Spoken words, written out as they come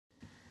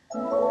Hi,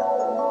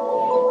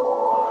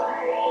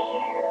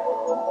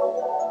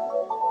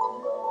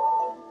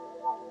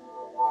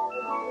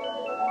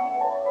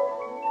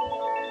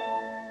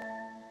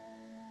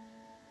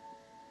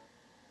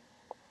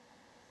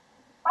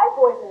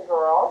 boys and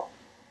girls.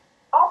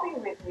 I'll be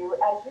with you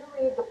as you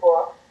read the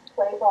book,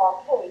 Play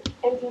Ball Cake,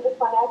 and do the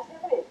fun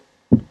activities.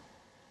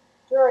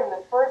 During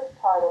the first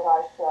part of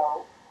our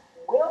show,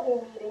 we'll be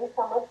meeting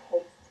some of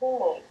Kate's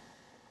teammates.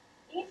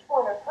 Each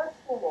one of her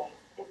teammates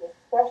is a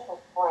special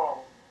friend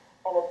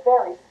and a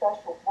very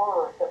special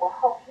word that will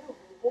help you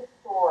read this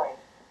story.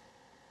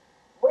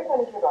 We're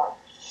going to give a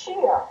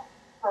cheer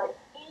for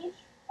each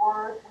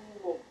word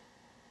we meet.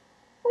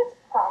 Let's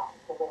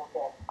practice a little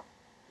bit.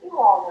 You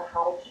all know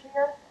how to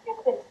cheer.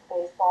 You've been to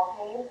baseball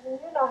games and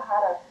you know how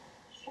to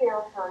cheer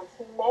for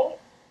a teammate.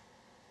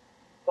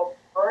 The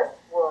first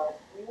word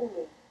we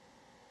meet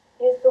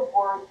is the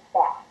word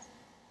bat.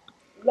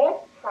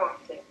 Let's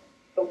practice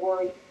the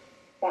word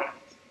bat.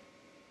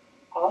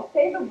 I'll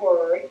say the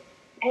word,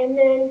 and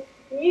then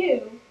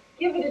you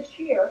give it a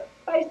cheer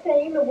by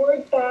saying the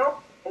word bat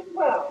as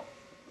well.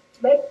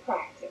 Let's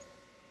practice.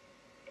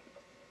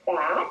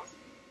 Bat,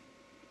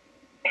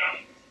 bat,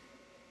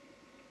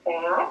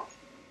 bat,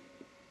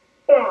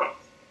 bat.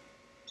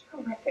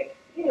 Terrific.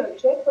 You know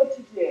just what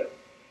to do.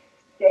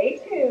 Stay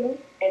tuned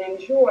and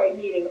enjoy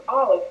meeting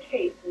all of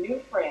Kate's new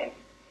friends.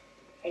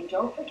 And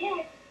don't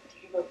forget to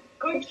give a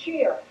good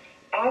cheer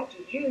after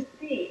you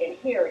see and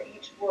hear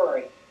each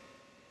word.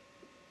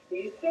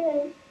 See you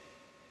soon.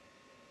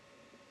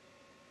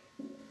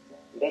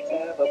 Let's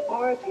have a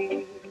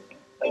party,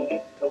 a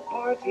little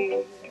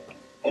party,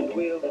 and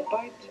we'll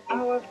invite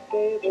our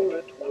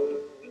favorite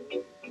word.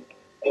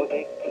 Or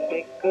they can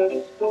make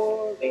a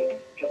story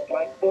just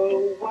like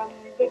the one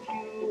that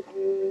you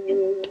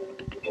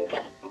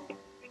heard.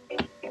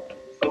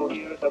 So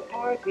here's a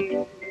party,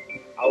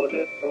 our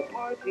little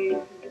party,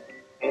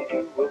 and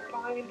you will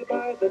find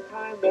by the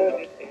time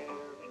that it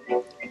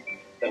ends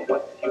that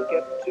once you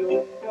get to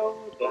know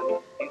them,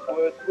 these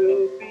words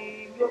will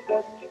be your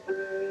best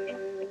friend.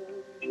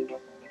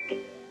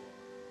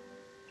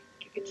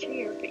 Give a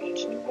cheer for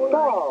each new word.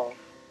 Ball,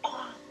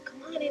 Oh,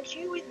 come on and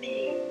cheer with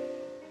me.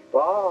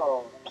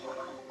 ball,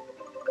 Oh,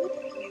 good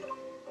for you.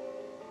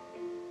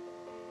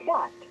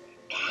 bat,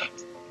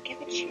 Bat,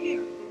 give a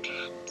cheer.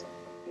 Bat,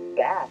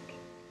 bat,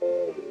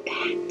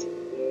 bat,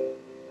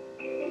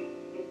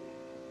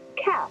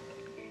 cap,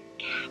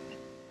 cap,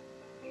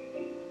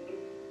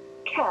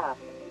 cap,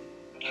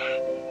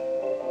 cap,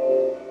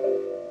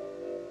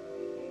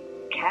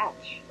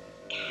 catch,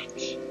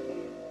 catch,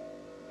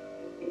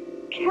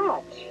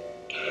 catch,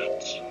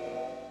 catch,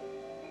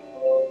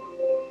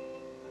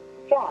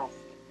 fast,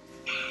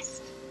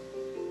 fast,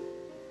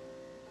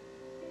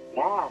 fast,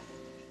 fast.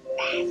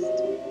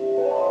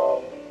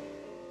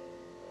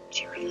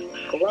 Cheer a little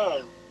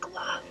louder.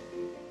 glove,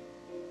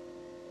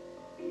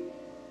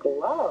 Glove,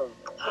 glove,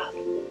 glove,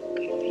 good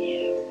for you.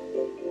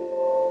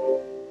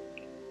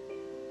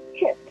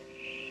 hit,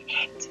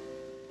 Hit,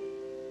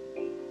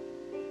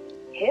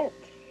 hit,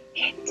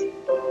 hit,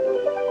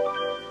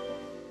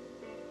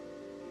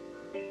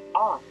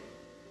 off,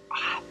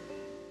 off,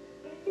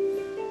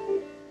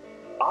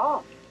 off,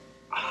 off.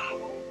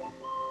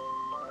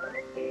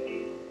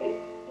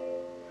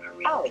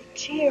 out,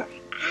 Cheer,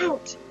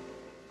 out,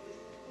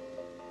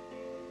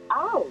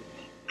 out,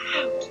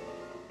 out.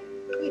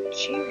 Good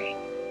cheering.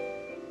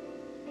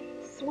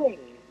 swing,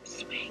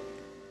 Swing,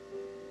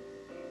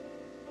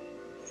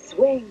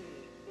 swing,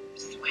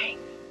 swing.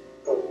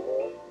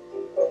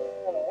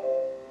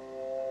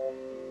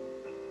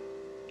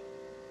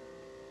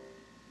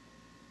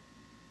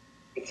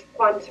 It's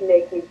fun to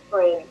make new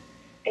friends,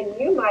 and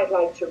you might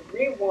like to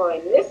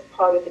rewind this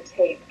part of the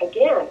tape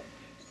again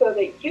so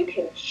that you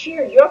can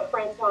cheer your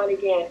friends on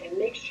again and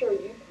make sure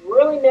you've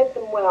really met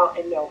them well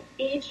and know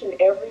each and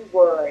every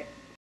word.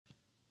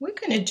 We're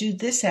going to do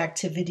this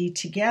activity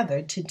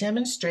together to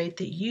demonstrate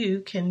that you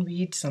can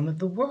read some of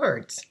the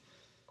words.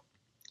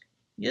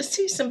 You'll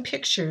see some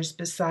pictures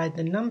beside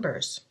the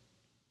numbers.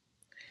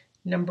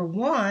 Number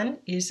 1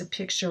 is a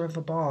picture of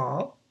a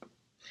ball.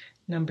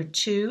 Number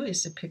 2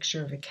 is a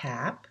picture of a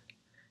cap.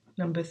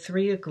 Number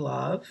 3, a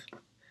glove.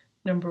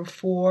 Number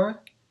 4,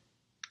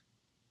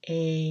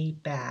 a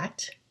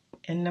bat.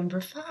 And number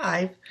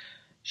 5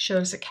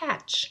 shows a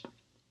catch.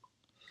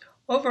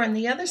 Over on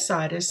the other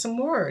side are some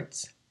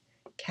words.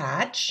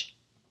 Catch,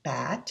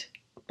 bat,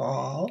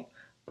 ball,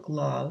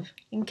 glove,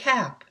 and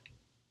cap.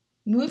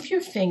 Move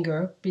your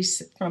finger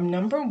from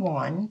number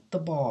 1, the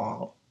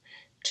ball,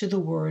 to the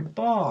word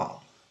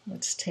ball.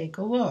 Let's take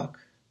a look.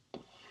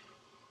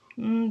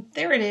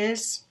 There it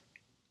is.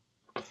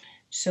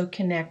 So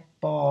connect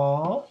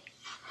ball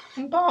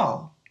and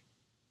ball.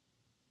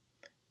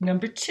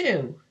 Number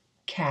 2,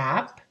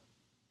 cap.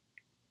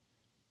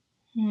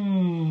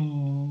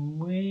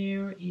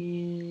 Where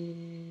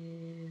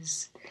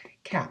is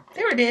cap?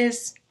 There it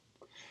is.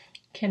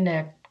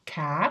 Connect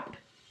cap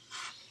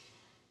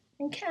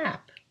and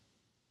cap.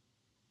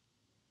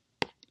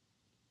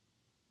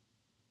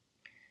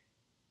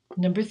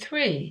 Number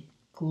 3,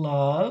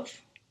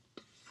 glove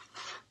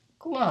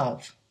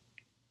glove.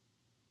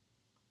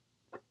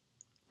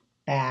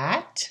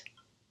 Bat,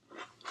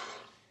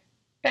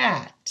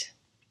 bat.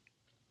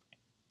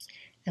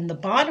 And the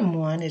bottom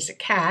one is a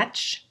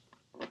catch,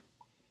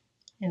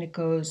 and it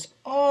goes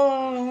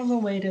all the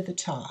way to the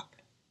top.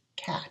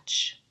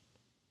 Catch.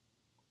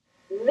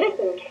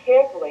 Listen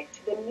carefully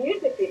to the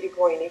music that you're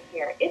going to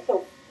hear. It's a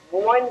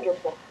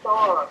wonderful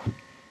song.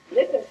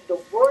 Listen to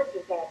the words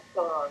of that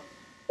song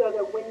so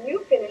that when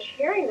you finish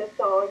hearing the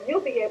song,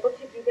 you'll be able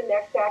to do the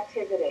next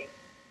activity.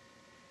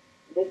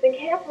 Listen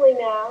carefully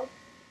now.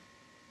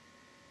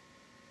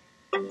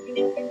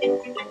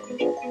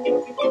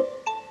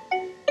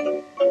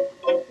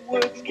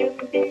 Words can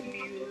be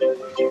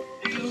music,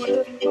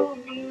 beautiful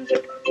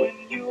music, when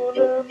you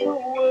learn the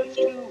words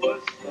to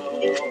a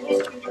song.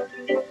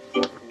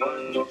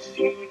 Once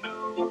you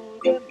know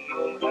them,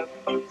 you'll have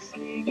fun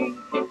singing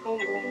along.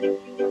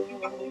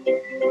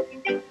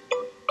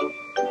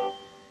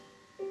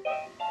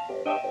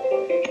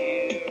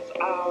 Here's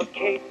our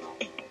Kate,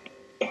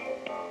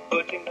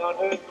 putting on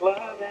her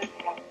glove and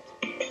hat.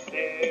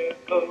 There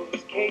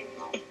goes Kate,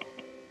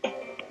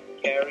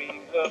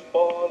 carrying her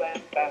ball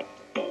and bat.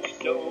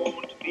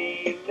 Don't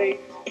be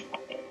late,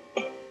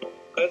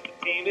 'cause the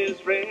team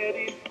is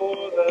ready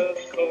for the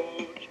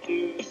coach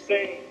to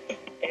say,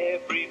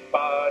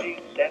 everybody,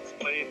 let's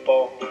play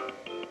ball.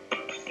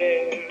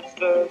 There's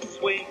the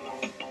swing,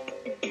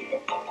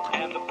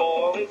 and the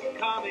ball is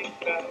coming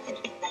fast.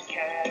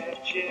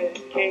 Catch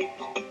it, Kate.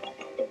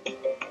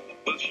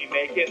 Will she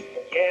make it?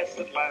 Yes,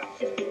 at last.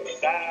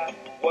 That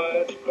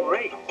was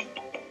great.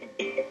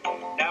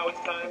 Now it's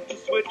time to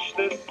switch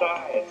the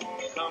sides.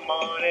 Come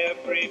on,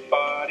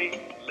 everybody,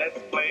 let's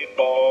play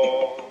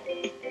ball.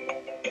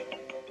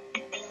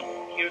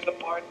 Here's the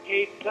part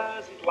Kate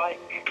doesn't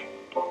like,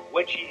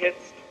 when she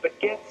hits but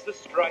gets a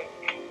strike.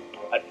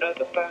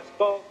 Another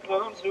fastball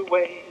comes her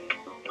way.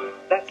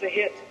 That's a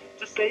hit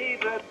to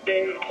save the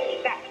day.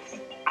 That's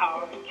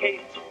our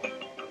Kate.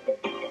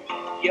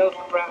 Yells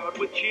the crowd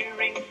with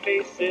cheering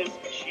faces.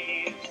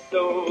 She's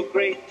so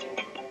great.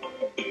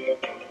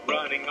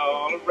 Running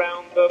all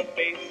around the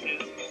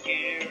bases.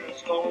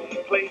 Here's home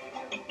plate.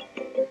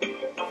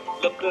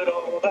 Look at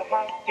all the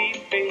happy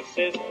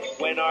faces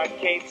when our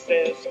Kate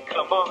says,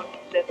 come on,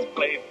 let's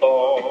play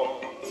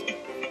ball.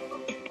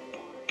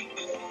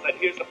 But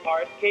here's the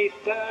part Kate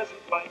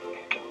doesn't like,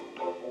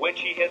 when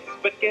she hits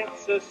but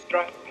gets a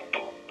strike.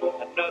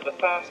 Another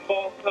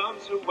fastball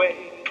comes her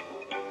way.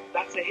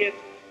 That's a hit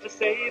to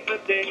save the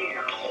day.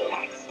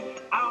 That's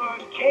our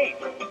Kate.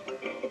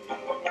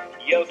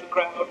 Yells the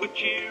crowd with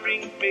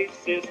cheering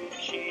faces.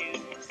 She's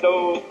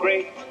so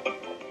great.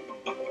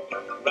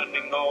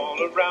 Running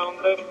all around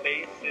the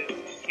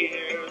bases.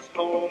 Here's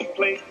home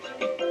plate.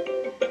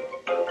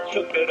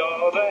 Look at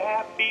all the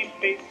happy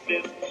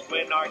faces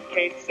when our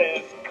Kate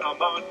says, come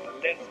on,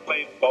 let's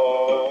play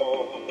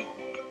ball.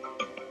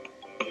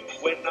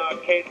 When our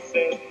Kate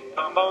says,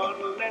 come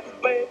on, let's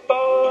play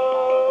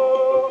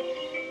ball.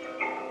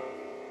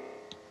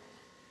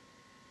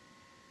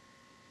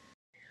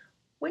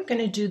 We're going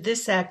to do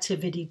this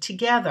activity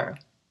together.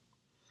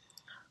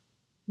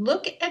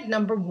 Look at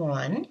number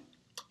 1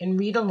 and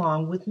read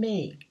along with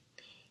me.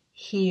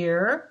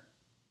 Here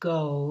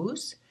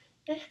goes,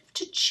 and have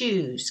to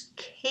choose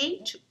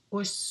Kate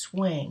or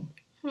swing.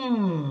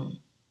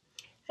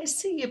 I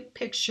see a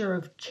picture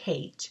of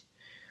Kate.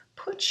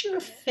 Put your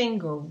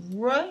finger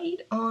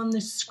right on the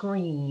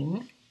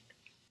screen.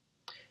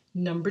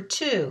 Number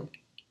 2.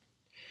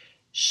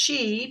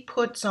 She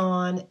puts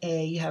on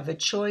you have a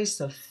choice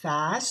of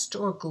fast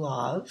or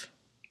glove.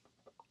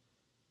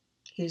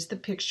 Here's the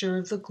picture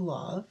of the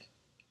glove.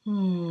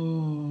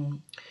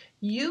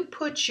 You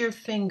put your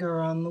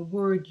finger on the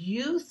word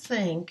you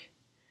think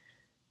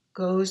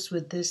goes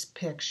with this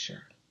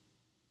picture.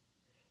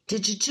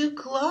 Did you do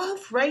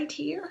glove right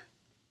here?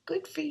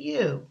 Good for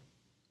you.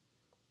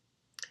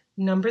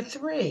 Number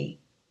 3.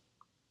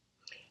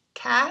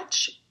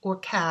 Catch or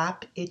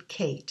cap it,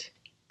 Kate.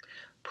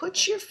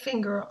 Put your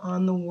finger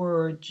on the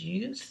word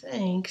you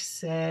think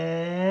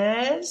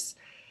says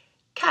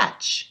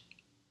catch.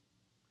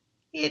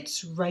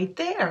 It's right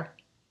there.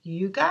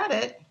 You got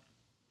it.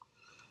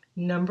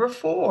 Number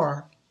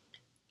 4.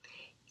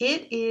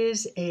 It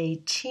is a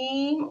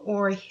team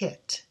or a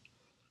hit.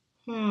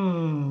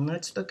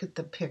 Let's look at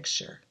the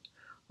picture.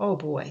 Oh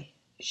boy,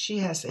 she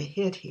has a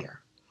hit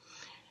here.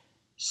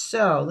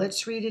 So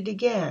let's read it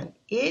again.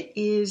 It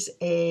is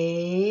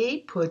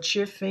a, put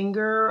your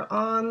finger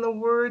on the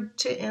word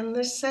to end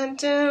the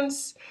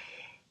sentence.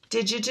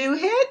 Did you do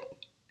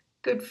hit?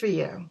 Good for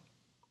you.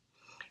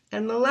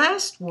 And the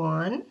last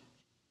one,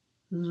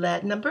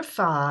 number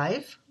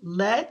 5,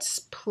 let's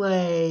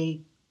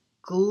play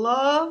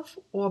glove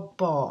or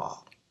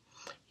ball.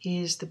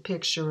 Here's the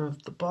picture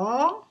of the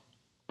ball.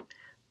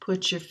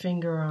 Put your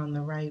finger on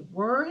the right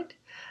word.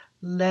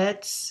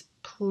 Let's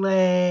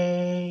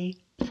play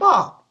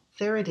ball.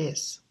 There it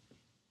is.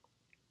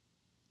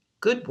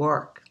 Good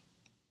work.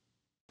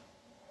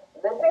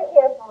 Listen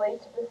carefully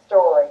to the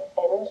story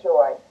and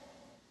enjoy.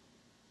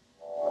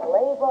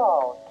 Play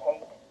ball,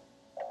 Kate.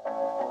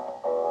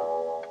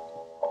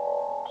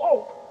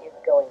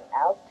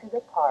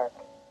 the park.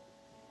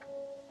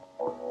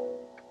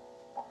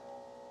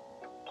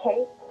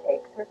 Kate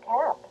takes her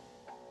cap.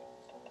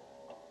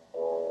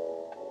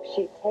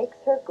 She takes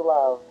her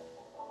glove.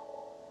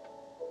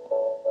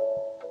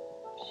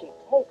 She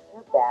takes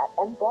her bat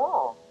and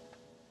ball.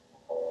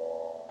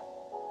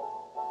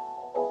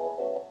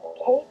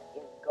 Kate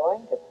is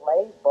going to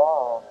play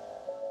ball.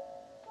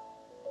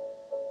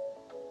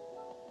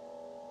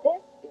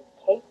 This is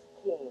Kate's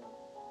team.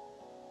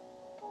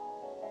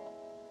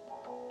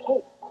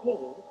 Kate's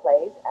team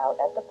plays out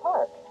at the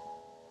park.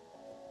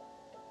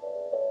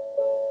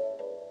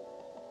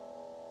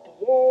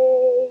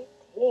 Yay,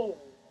 team!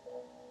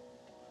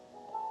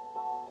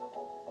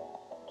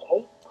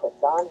 Kate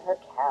puts on her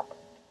cap.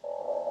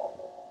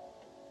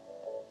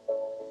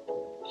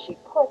 She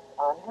puts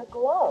on her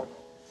glove.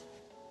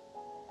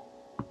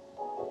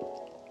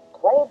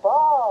 Play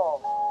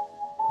ball!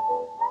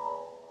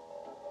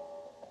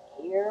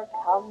 Here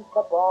comes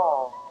the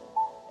ball.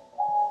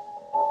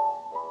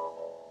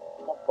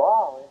 The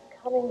ball is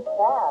coming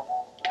fast.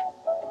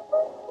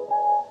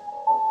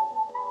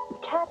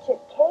 Catch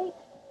it, Kate!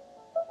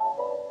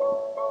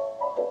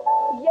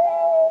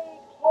 Yay,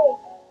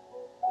 Kate!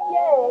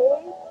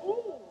 Yay,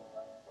 team!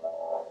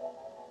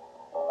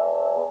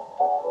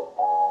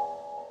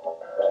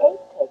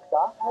 Kate takes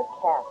off her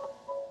cap.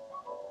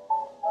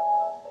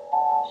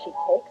 She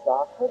takes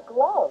off her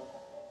glove.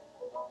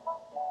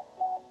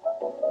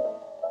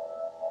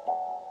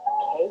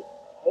 Kate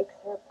takes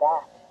her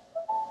bat.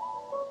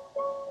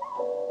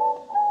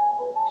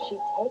 She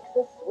takes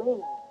a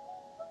swing.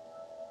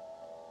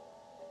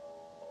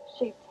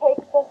 She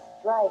takes a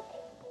strike.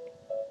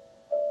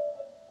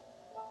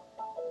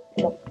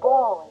 The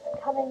ball is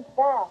coming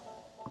fast.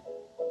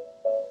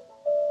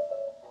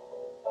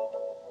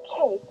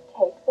 Kate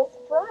takes a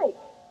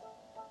strike.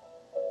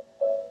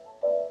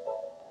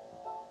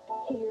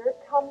 Here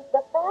comes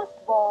the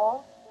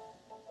fastball.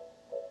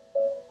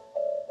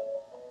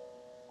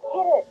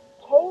 Hit it,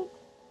 Kate.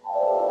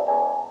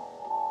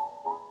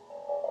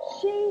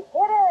 She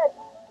hit it.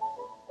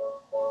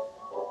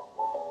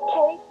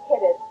 Kate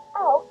hit it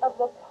out of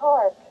the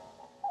park.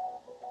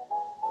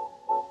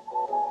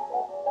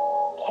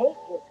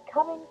 Kate is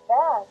coming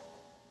fast.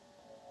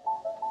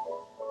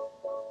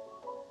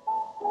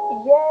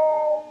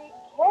 Yay,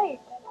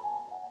 Kate!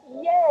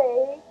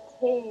 Yay,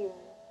 team!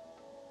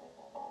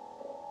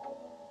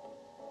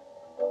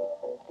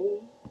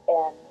 The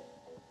end.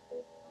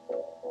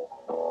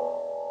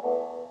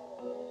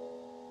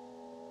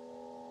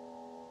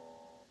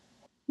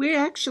 We're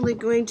actually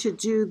going to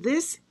do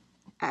this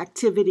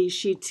activity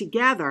sheet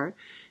together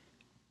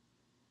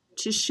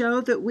to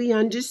show that we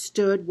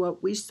understood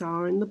what we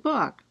saw in the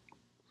book.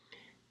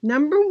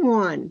 Number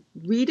 1,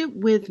 read it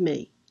with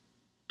me.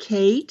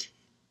 Kate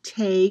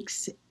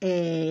takes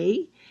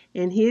a,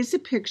 and here's a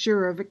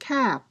picture of a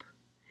cap.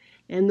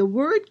 And the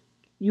word,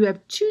 you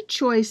have 2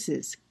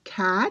 choices,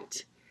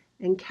 cat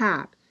and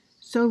cap.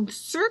 So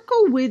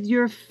circle with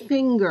your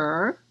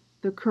finger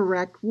the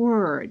correct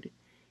word.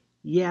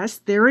 Yes,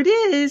 there it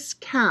is,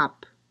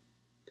 cap.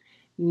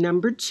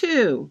 Number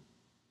 2,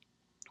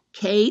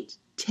 Kate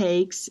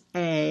takes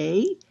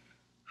a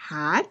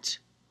hat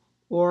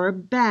or a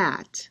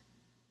bat.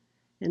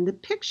 And the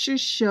picture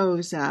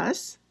shows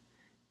us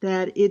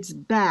that it's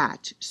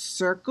bat.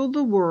 Circle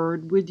the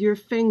word with your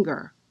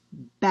finger,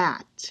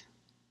 bat.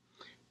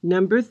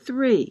 Number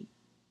 3,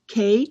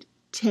 Kate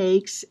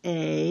takes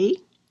a,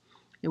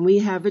 and we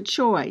have a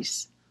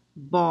choice,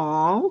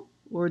 ball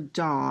or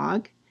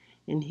dog.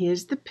 And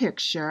here's the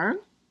picture.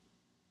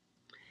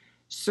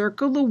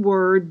 Circle the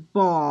word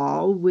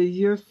ball with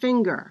your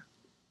finger.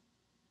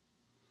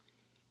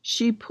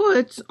 She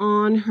puts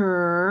on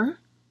her,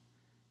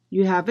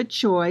 you have a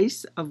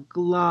choice of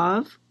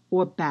glove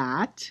or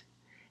bat.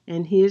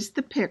 And here's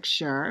the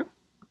picture.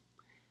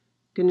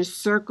 Going to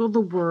circle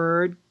the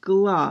word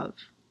glove.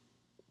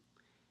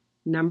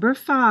 Number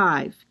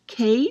 5,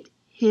 Kate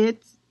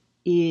hits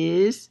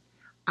is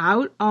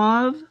out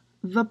of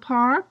the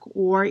park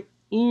or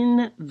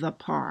in the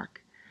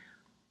park.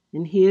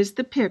 And here's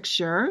the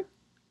picture.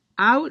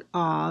 Out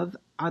of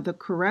are the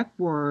correct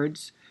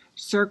words.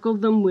 Circle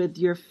them with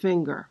your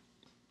finger.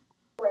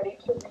 Ready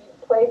to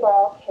read Play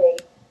Ball,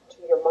 Kate, to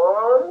your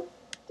mom,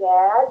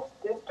 dad,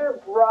 sister,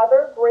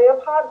 brother,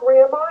 grandpa,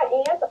 grandma,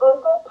 aunt,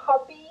 uncle,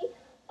 puppy,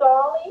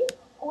 Dolly,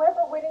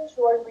 whoever would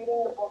enjoy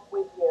reading the book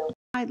with you.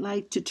 I'd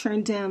like to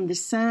turn down the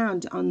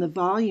sound on the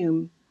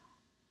volume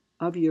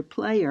of your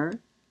player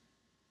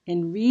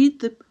and read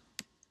the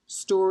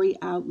story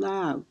out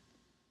loud.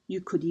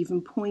 You could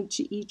even point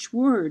to each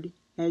word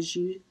as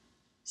you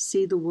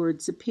see the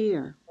words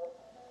appear.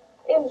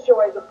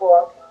 Enjoy the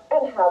book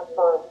and have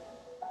fun.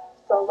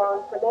 So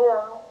long for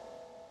now.